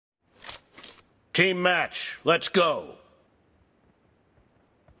Team match, let's go.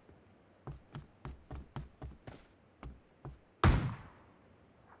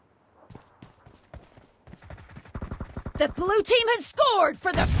 The blue team has scored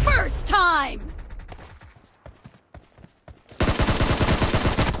for the first time!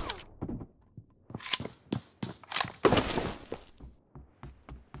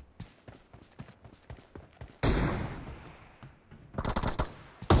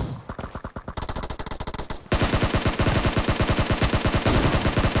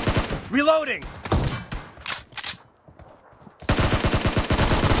 Reloading!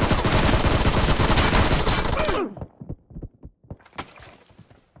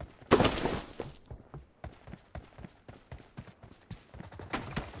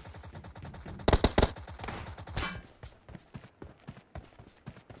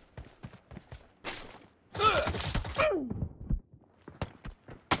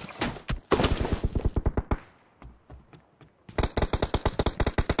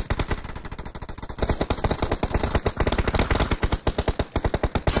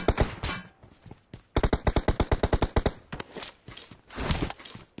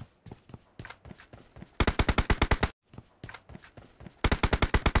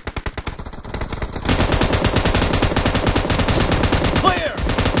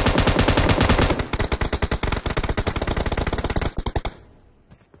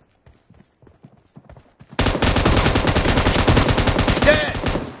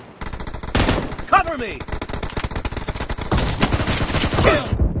 Me. Kill.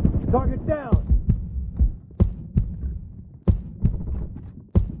 Target down.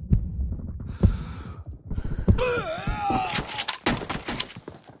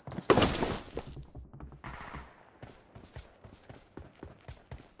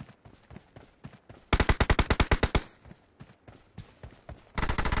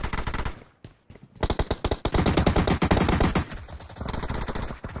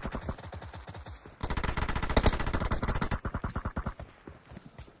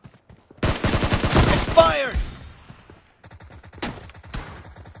 Fired!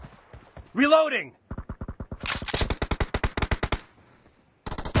 Reloading!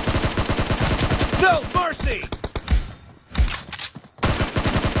 No mercy!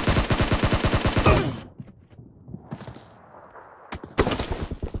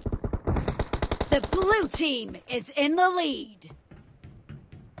 The blue team is in the lead.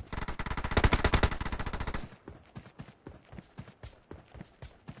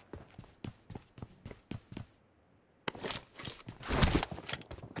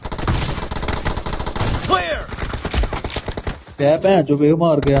 Clear! क्या भैन जो wave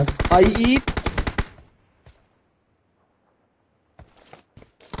मार गया आई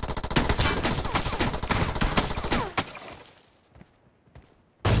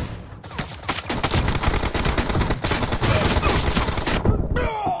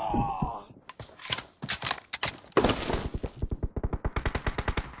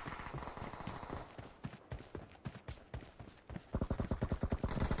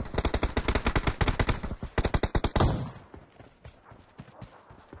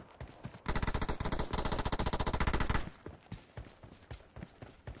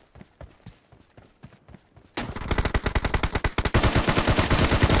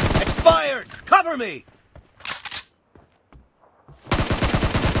Cover me!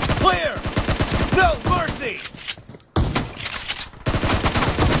 Clear! No mercy!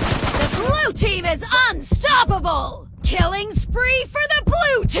 The blue team is unstoppable! Killing spree for the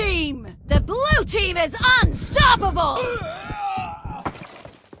blue team! The blue team is unstoppable!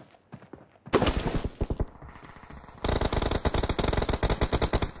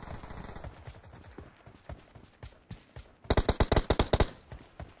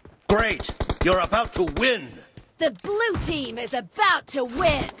 Great! You're about to win! The blue team is about to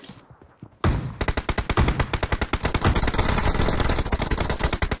win!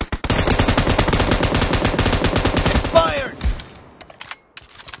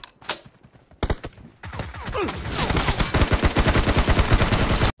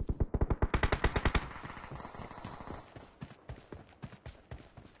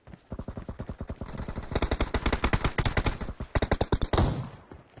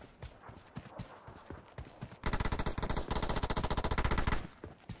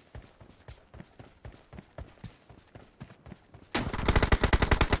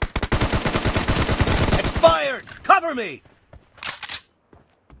 Expired! Cover me!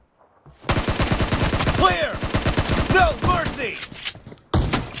 Clear! No mercy!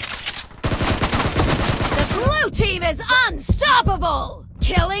 The blue team is unstoppable!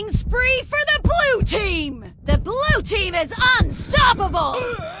 Killing spree for the blue team! The blue team is unstoppable!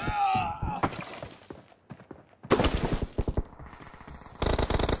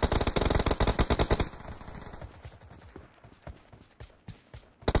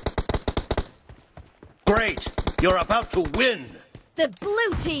 Great! You're about to win! The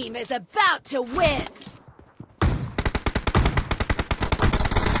blue team is about to win!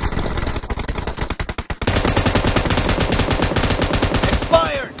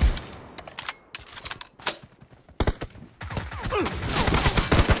 Expired!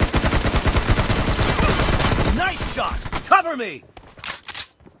 Nice shot! Cover me!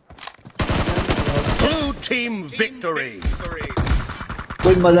 Blue team victory!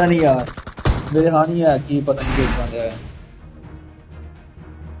 कोई मजा नहीं यार मेरे हानि है कि पता नहीं क्या है